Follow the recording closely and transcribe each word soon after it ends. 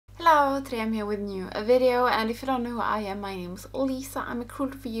Hello, today I'm here with a new video, and if you don't know who I am, my name is Lisa. I'm a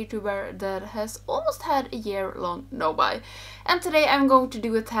cruelty-free YouTuber that has almost had a year-long no-buy. And today I'm going to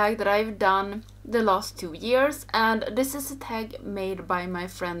do a tag that I've done the last 2 years, and this is a tag made by my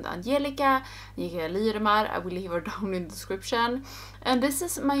friend Angelica and I. I will leave her down in the description. And this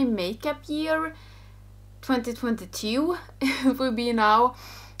is my makeup year, 2022, it will be now.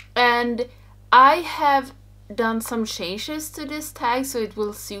 And I have done some changes to this tag so it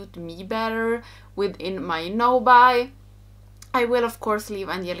will suit me better within my no-buy. I will of course leave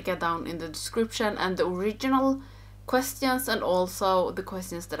Angelica down in the description and the original questions and also the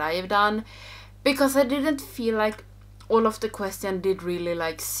questions that I have done, because I didn't feel like all of the questions did really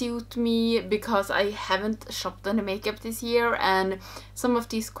like suit me, because I haven't shopped any makeup this year and some of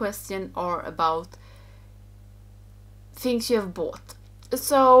these questions are about things you have bought.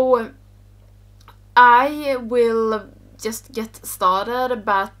 So I will just get started,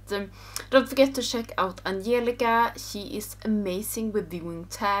 but don't forget to check out Angelica. She is amazing with doing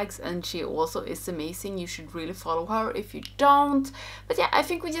tags and she also is amazing. You should really follow her if you don't. But yeah, I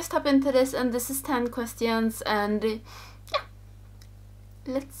think we just hop into this, and this is 10 questions, and yeah,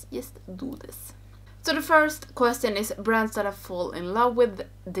 let's just do this. So the first question is brands that I fall in love with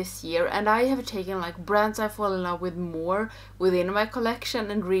this year, and I have taken like brands I fall in love with more within my collection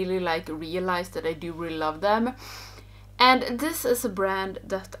and really like realized that I do really love them. And this is a brand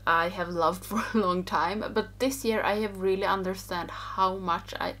that I have loved for a long time, but this year I have really understand how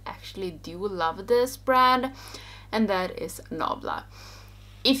much I actually do love this brand, and that is Nabla.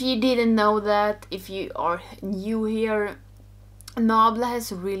 If you didn't know that, if you are new here, Nabla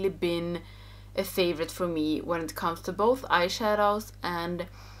has really been a favorite for me when it comes to both eyeshadows and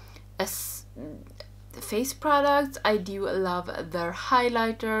as face products. I do love their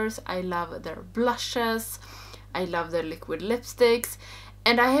highlighters, I love their blushes, I love their liquid lipsticks,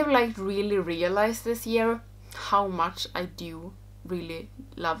 and I have like really realized this year how much I do really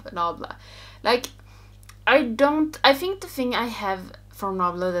love Nabla. Like I think the thing I have from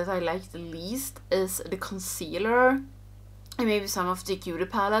Nabla that I like the least is the concealer and maybe some of the cutie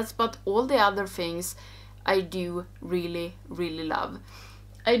palettes, but all the other things I do really love.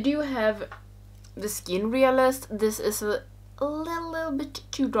 I do have the Skin Realist. This is a little bit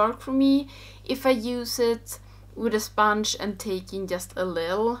too dark for me. If I use it with a sponge and taking just a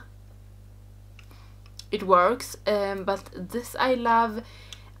little, it works, but this I love.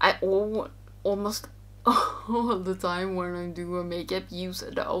 I almost all the time when I do a makeup use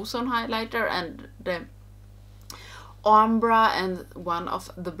the Ozone highlighter and the Ombre and one of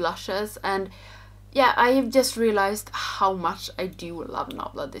the blushes, and yeah, I have just realized how much I do love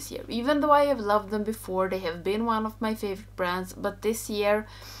Nabla this year. Even though I have loved them before, they have been one of my favorite brands, but this year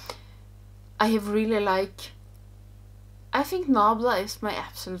I have really I think Nabla is my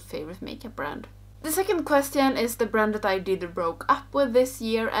absolute favorite makeup brand. The second question is the brand that I did broke up with this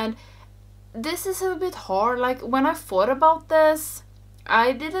year, and this is a bit hard. Like when I thought about this,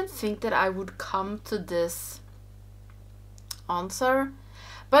 I didn't think that I would come to this answer,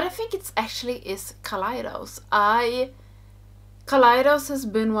 but I think it's actually is Kaleidos. Kaleidos has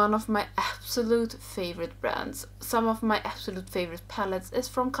been one of my absolute favorite brands. Some of my absolute favorite palettes is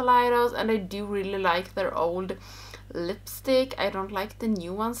from Kaleidos, and I do really like their old lipstick. I don't like the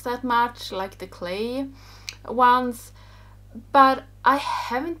new ones that much, like the clay ones, but I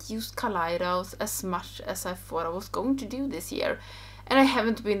haven't used Kaleidos as much as I thought I was going to do this year, and I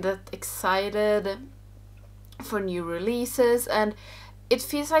haven't been that excited for new releases, and it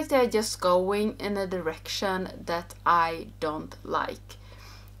feels like they're just going in a direction that I don't like.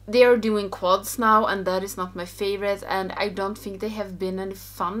 They are doing quads now, and that is not my favorite, and I don't think they have been any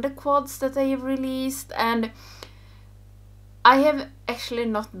fun, the quads that they have released, and I have actually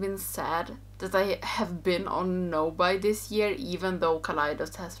not been sad that I have been on no-buy this year, even though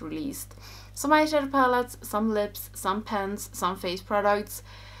Kaleidos has released some eyeshadow palettes, some lips, some pens, some face products.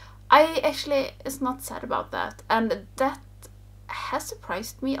 I actually is not sad about that, and that has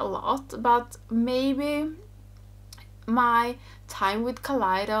surprised me a lot, but maybe my time with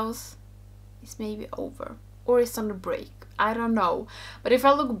Kaleidos is maybe over, or is on a break, I don't know. But if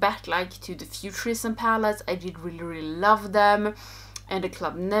I look back like to the Futurism palettes, I did really love them, and the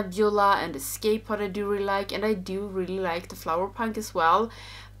Club Nebula and Escape Pod I do really like, and I do really like the Flower Punk as well.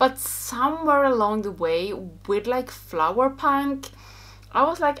 But somewhere along the way with like Flower Punk, I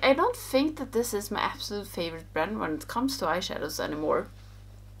was like, I don't think that this is my absolute favorite brand when it comes to eyeshadows anymore.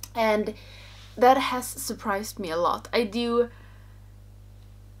 And that has surprised me a lot. I do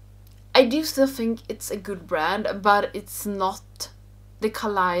still think it's a good brand, but it's not the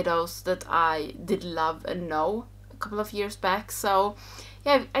Kaleidos that I did love and know a couple of years back. So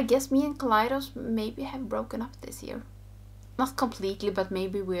yeah, I guess me and Kaleidos maybe have broken up this year. Not completely, but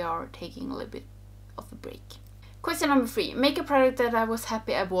maybe we are taking a little bit of a break. Question number 3. Make a product that I was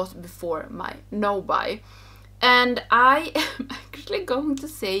happy I bought before my no-buy. And I am actually going to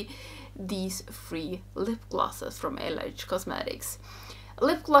say these 3 lip glosses from LH Cosmetics.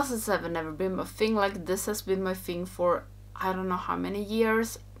 Lip glosses have never been my thing. Like, this has been my thing for I don't know how many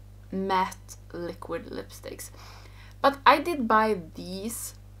years. Matte liquid lipsticks. But I did buy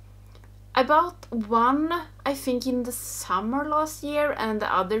these. I bought one, I think, in the summer last year, and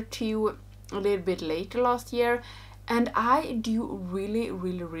the other 2 a little bit later last year. And I do really,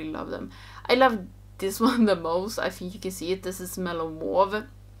 really, really love them. I love this one the most. I think you can see it. This is Mellow Mauve.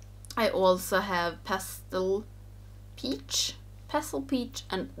 I also have Pastel Peach,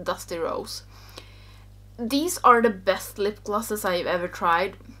 and Dusty Rose. These are the best lip glosses I've ever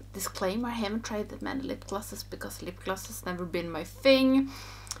tried. Disclaimer, I haven't tried that many lip glosses because lip gloss has never been my thing.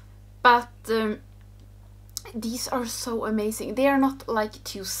 But these are so amazing. They are not like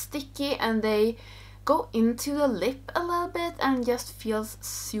too sticky, and they go into the lip a little bit and just feels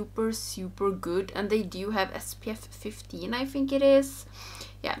super, super good. And they do have SPF 15, I think it is.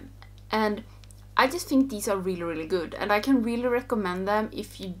 Yeah, and I just think these are really, really good, and I can really recommend them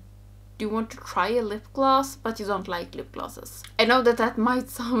if you do want to try a lip gloss but you don't like lip glosses. I know that that might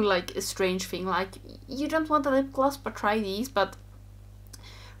sound like a strange thing, like you don't want a lip gloss but try these, but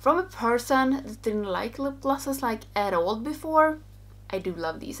from a person that didn't like lip glosses like at all before, I do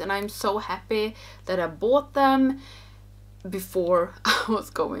love these, and I'm so happy that I bought them before I was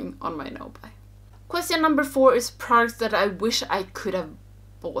going on my no-buy. Question number 4 is products that I wish I could have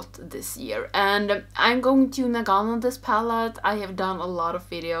bought this year, and I'm going to Nagano this palette. I have done a lot of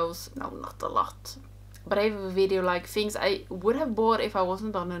videos, no, not a lot, but I have a video like things I would have bought if I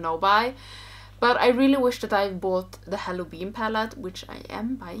wasn't on a no-buy. But I really wish that I bought the Halloween palette, which I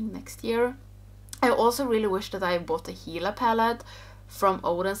am buying next year. I also really wish that I bought the Gila palette from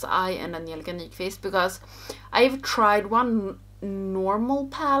Odin's Eye and Angelica and I, because I've tried one normal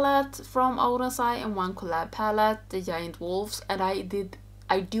palette from Odin's Eye and one collab palette, the Giant Wolves, and I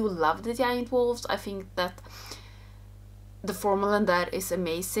do love the Giant Wolves. I think that the formula in that is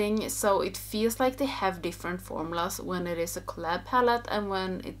amazing. So it feels like they have different formulas when it is a collab palette and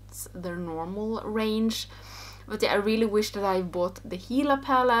when it's their normal range. But yeah, I really wish that I bought the Gila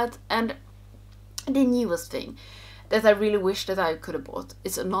palette. And the newest thing that I really wish that I could have bought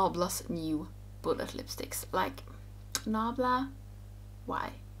is Nabla's new bullet lipsticks. Like, Nabla,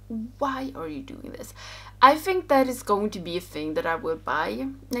 why? Why are you doing this? I think that is going to be a thing that I will buy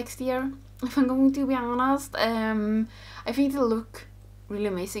next year, if I'm going to be honest. I think they look really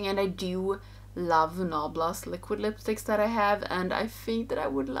amazing, and I do love Nabla's liquid lipsticks that I have, and I think that I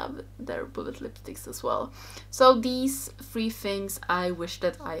would love their bullet lipsticks as well. So these 3 things I wish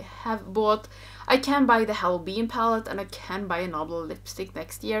that I have bought. I can buy the Halloween palette, and I can buy a Nabla lipstick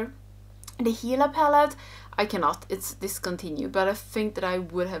next year. The Gila palette, I cannot, it's discontinued, but I think that I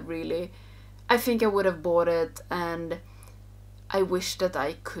would have really, I think I would have bought it, and I wish that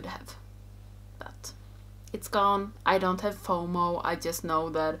I could have. But it's gone. I don't have FOMO. I just know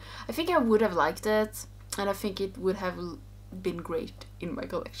that I think I would have liked it, and I think it would have been great in my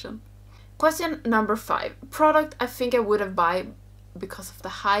collection. Question number 5. Product I think I would have bought because of the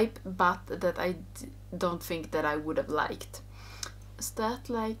hype, but that I don't think that I would have liked. Is that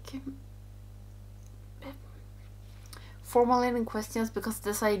like formulating questions, because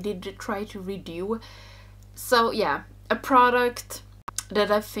this I did try to redo. So yeah, a product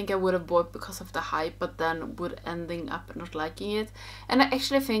that I think I would have bought because of the hype, but then would ending up not liking it. And I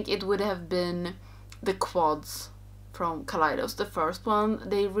actually think it would have been the quads from Kaleidos, the first one.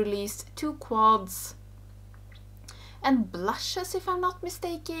 They released 2 quads and blushes, if I'm not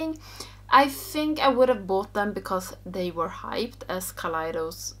mistaken. I think I would have bought them because they were hyped, as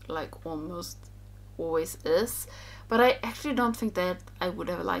Kaleidos like almost always is. But I actually don't think that I would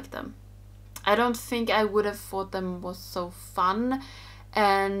have liked them. I don't think I would have thought them was so fun.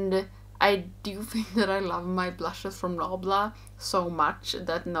 And I do think that I love my blushes from Nabla so much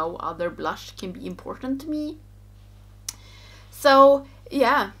that no other blush can be important to me. So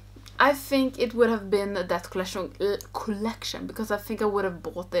yeah, I think it would have been that collection, because I think I would have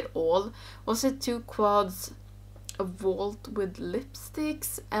bought it all. Was it 2 quads, a vault with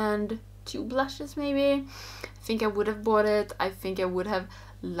lipsticks, and 2 blushes maybe? I think I would have bought it. I think I would have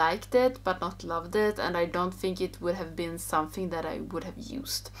liked it but not loved it, and I don't think it would have been something that I would have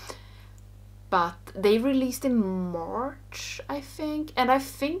used. But they released in March, I think, and I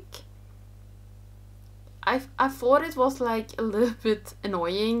think I thought it was like a little bit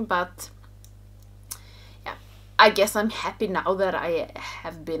annoying, but yeah, I guess I'm happy now that I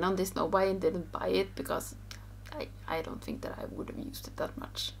have been on this no-buy and didn't buy it, because I don't think that I would have used it that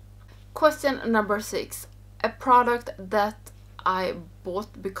much. Question number 6. A product that I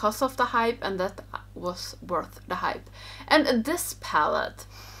bought because of the hype and that was worth the hype. And this palette,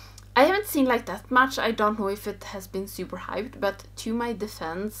 I haven't seen like that much. I don't know if it has been super hyped, but to my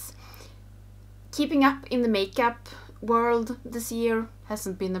defense, keeping up in the makeup world this year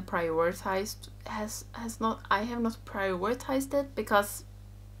hasn't been prioritized. I have not prioritized it because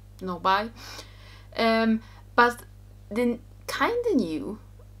no buy. But then kinda new.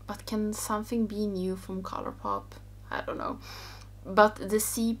 But can something be new from Colourpop? I don't know. But the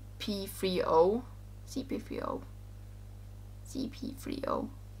CP30,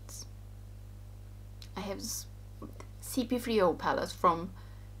 I have CP30 palette from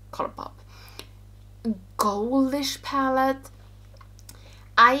Colourpop. Goldish palette.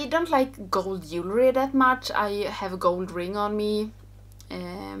 I don't like gold jewelry that much. I have a gold ring on me.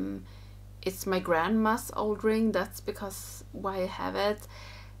 It's my grandma's old ring. That's because why I have it.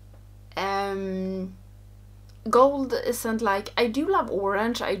 Gold isn't like, I do love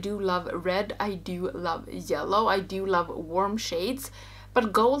orange, I do love red, I do love yellow, I do love warm shades,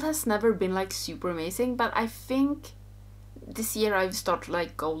 but gold has never been like super amazing. But I think this year I've started to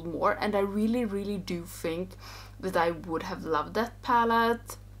like gold more, and I really do think that I would have loved that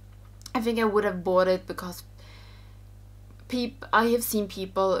palette. I think I would have bought it because I have seen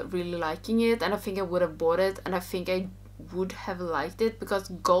people really liking it, and I think I would have bought it, and I think I would have liked it because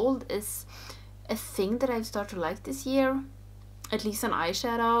gold is a thing that I've started to like this year, at least on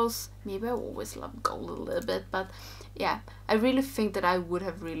eyeshadows. Maybe I always loved gold a little bit, but yeah, I really think that I would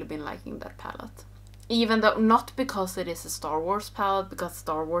have really been liking that palette. Even though, not because it is a Star Wars palette, because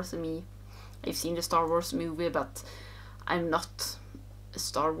Star Wars and me, I've seen the Star Wars movie, but I'm not a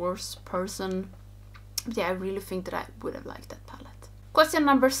Star Wars person. But yeah, I really think that I would have liked that palette. Question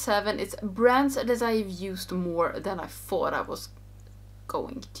number 7 is brands that I've used more than I thought I was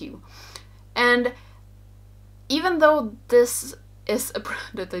going to. And even though this is a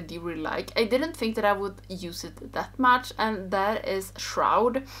brand that I do really like, I didn't think that I would use it that much, and that is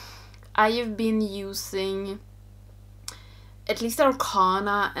Shroud. I have been using at least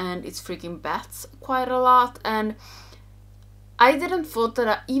Arcana and It's Freaking Bats quite a lot, and I didn't thought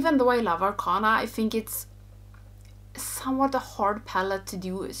that even though I love Arcana, I think it's somewhat a hard palette to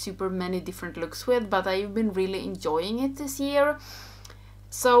do super many different looks with, but I've been really enjoying it this year.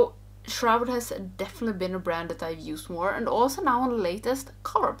 So Shroud has definitely been a brand that I've used more, and also now on the latest,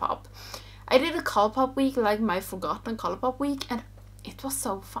 Colourpop. I did a Colourpop week, like my forgotten Colourpop week, and it was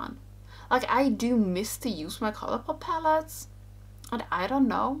so fun. Like, I do miss to use my Colourpop palettes, and I don't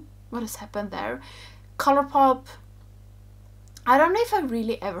know what has happened there. Colourpop, I don't know if I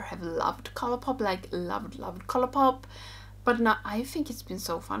really ever have loved Colourpop, like loved Colourpop, but now I think it's been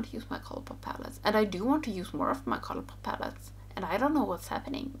so fun to use my Colourpop palettes, and I do want to use more of my Colourpop palettes. And I don't know what's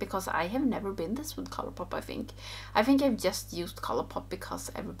happening, because I have never been this with Colourpop, I think. I think I've just used Colourpop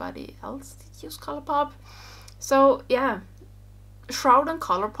because everybody else used Colourpop. So yeah, Shroud and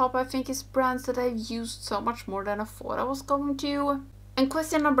Colourpop I think is brands that I've used so much more than I thought I was going to. And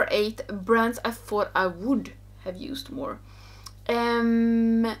question number 8, brands I thought I would have used more.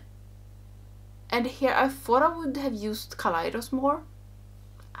 And here I thought I would have used Kaleidos more.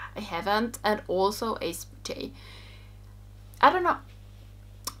 I haven't, and also Ace Beauté. I don't know.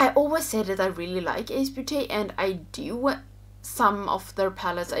 I always say that I really like Ace Beauté, and I do. Some of their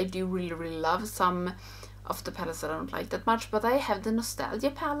palettes I do really love. Some of the palettes I don't like that much. But I have the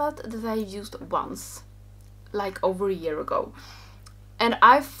Nostalgia palette that I used once, like over a year ago. And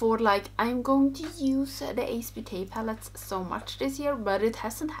I thought like I'm going to use the Ace Beauté palettes so much this year, but it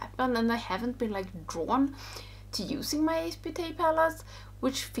hasn't happened, and I haven't been like drawn to using my Ace Beauté palettes,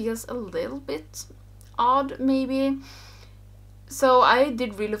 which feels a little bit odd maybe. So I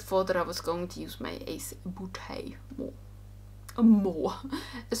did really thought that I was going to use my Ace Beauté more,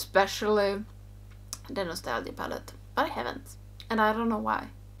 especially the Nostalgia palette, but I haven't, and I don't know why.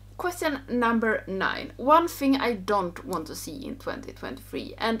 Question number 9. One thing I don't want to see in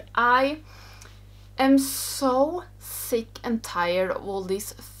 2023, and I am so sick and tired of all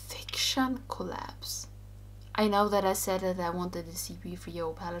these fiction collabs. I know that I said that I wanted the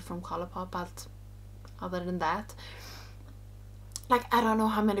CP30 palette from Colourpop, but other than that, like, I don't know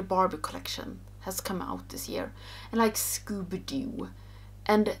how many Barbie collection has come out this year. And like Scooby-Doo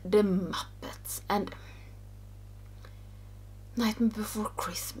and the Muppets and Nightmare Before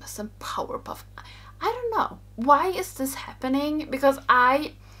Christmas and Powerpuff. I don't know. Why is this happening? Because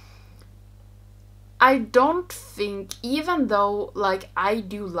I don't think, even though like I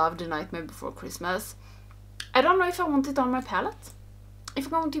do love the Nightmare Before Christmas, I don't know if I want it on my palette. If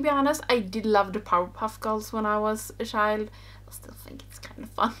I'm going to be honest, I did love the Powerpuff Girls when I was a child. I still think it's kind of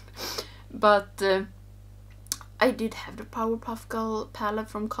fun. But I did have the Powerpuff Girl palette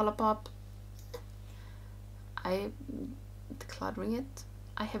from Colourpop. I'm decluttering it.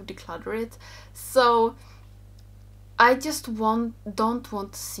 I have decluttered it. So I just don't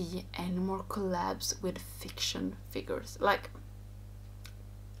want to see any more collabs with fiction figures. Like,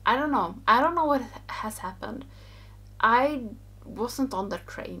 I don't know. I don't know what has happened. I wasn't on that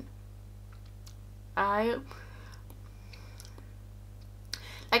train. I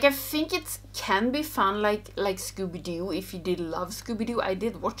think it can be fun, like Scooby-Doo, if you did love Scooby-Doo. I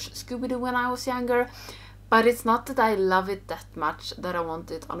did watch Scooby-Doo when I was younger, but it's not that I love it that much that I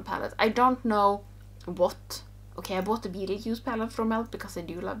want it on a palette. I don't know what. Okay, I bought the Beetlejuice palette from Melt because I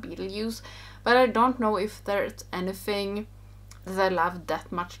do love Beetlejuice, but I don't know if there's anything that I love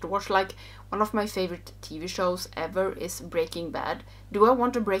that much to watch. Like, one of my favorite TV shows ever is Breaking Bad. Do I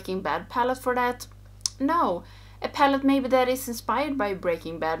want a Breaking Bad palette for that? No. A palette maybe that is inspired by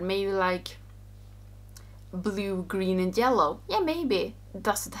Breaking Bad, maybe like blue, green and yellow. Yeah, maybe.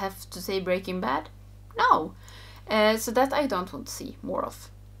 Does it have to say Breaking Bad? No. So that I don't want to see more of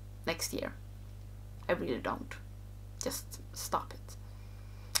next year. I really don't. Just stop it.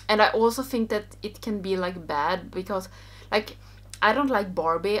 And I also think that it can be like bad because, like, I don't like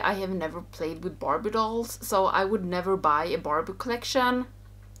Barbie. I have never played with Barbie dolls, so I would never buy a Barbie collection.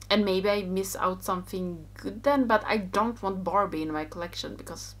 And maybe I miss out something good then, but I don't want Barbie in my collection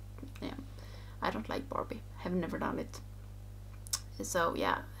because, yeah, I don't like Barbie. I have never done it. So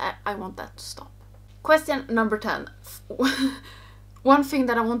yeah, I want that to stop. Question number 10. One thing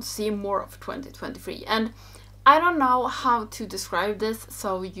that I want to see more of 2023. And I don't know how to describe this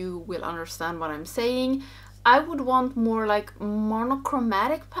so you will understand what I'm saying. I would want more like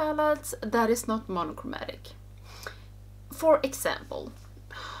monochromatic palettes that is not monochromatic. For example,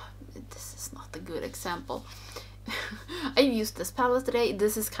 this is not a good example. I used this palette today.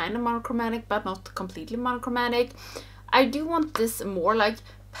 This is kind of monochromatic but not completely monochromatic. I do want this more like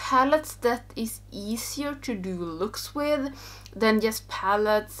palettes that is easier to do looks with than just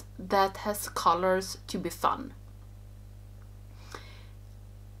palettes that has colors to be fun.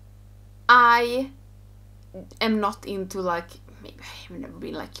 I am not into like, maybe I've never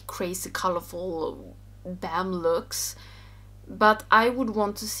been like crazy colorful BAM looks, but I would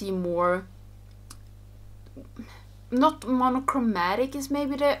want to see more, not monochromatic is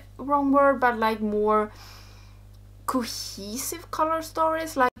maybe the wrong word, but like more cohesive color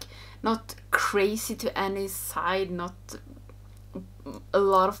stories, like not crazy to any side, not a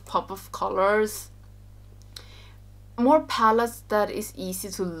lot of pop of colors, more palettes that is easy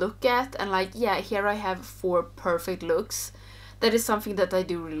to look at and like, yeah, here I have 4 perfect looks. That is something that I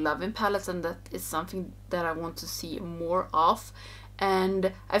do really love in palettes, and that is something that I want to see more of.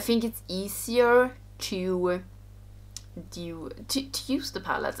 And I think it's easier to use the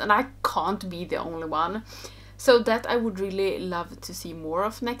palettes, and I can't be the only one. So that I would really love to see more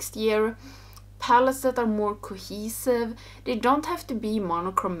of next year. Palettes that are more cohesive. They don't have to be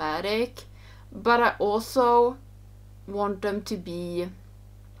monochromatic, but I also want them to be,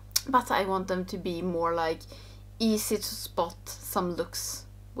 more like easy to spot some looks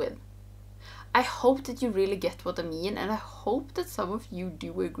with. I hope that you really get what I mean, and I hope that some of you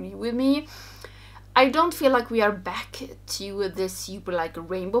do agree with me. I don't feel like we are back to the super like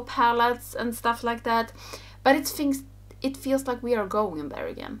rainbow palettes and stuff like that, but it feels like we are going there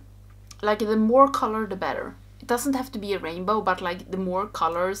again. Like, the more color the better. It doesn't have to be a rainbow, but like the more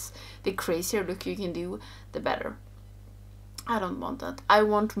colors, the crazier look you can do, the better. I don't want that. I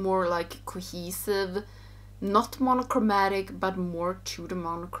want more like cohesive, not monochromatic, but more to the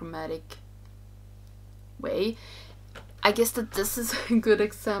monochromatic way. I guess that this is a good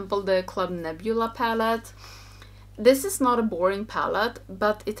example, the Club Nebula palette. This is not a boring palette,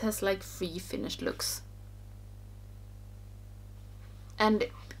 but it has like 3 finished looks. And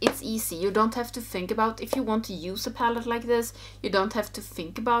it's easy. You don't have to think about, if you want to use a palette like this, you don't have to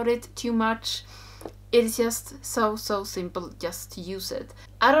think about it too much. It's just so simple just to use it.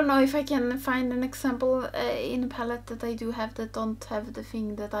 I don't know if I can find an example in a palette that I do have that don't have the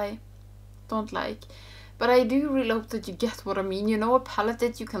thing that I don't like. But I do really hope that you get what I mean. You know, a palette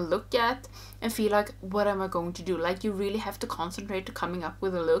that you can look at and feel like, what am I going to do? Like, you really have to concentrate to coming up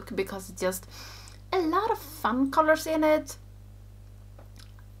with a look, because it's just a lot of fun colors in it.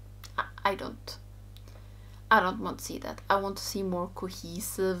 I don't want to see that. I want to see more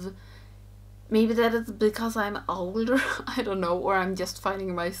cohesive. Maybe that is because I'm older, I don't know, or I'm just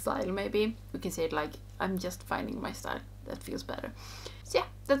finding my style maybe. We can say it like, I'm just finding my style. That feels better. So yeah,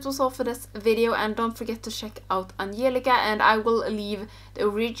 that was all for this video, and don't forget to check out Angelica, and I will leave the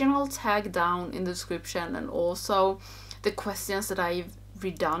original tag down in the description, and also the questions that I've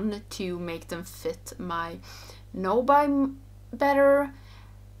redone to make them fit my no-buy better.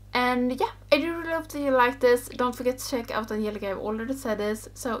 And yeah, I do really hope that you like this. Don't forget to check out Angelica, I've already said this.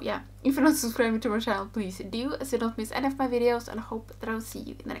 So yeah, if you're not subscribing to my channel, please do, so you don't miss any of my videos, and I hope that I will see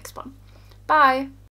you in the next one. Bye!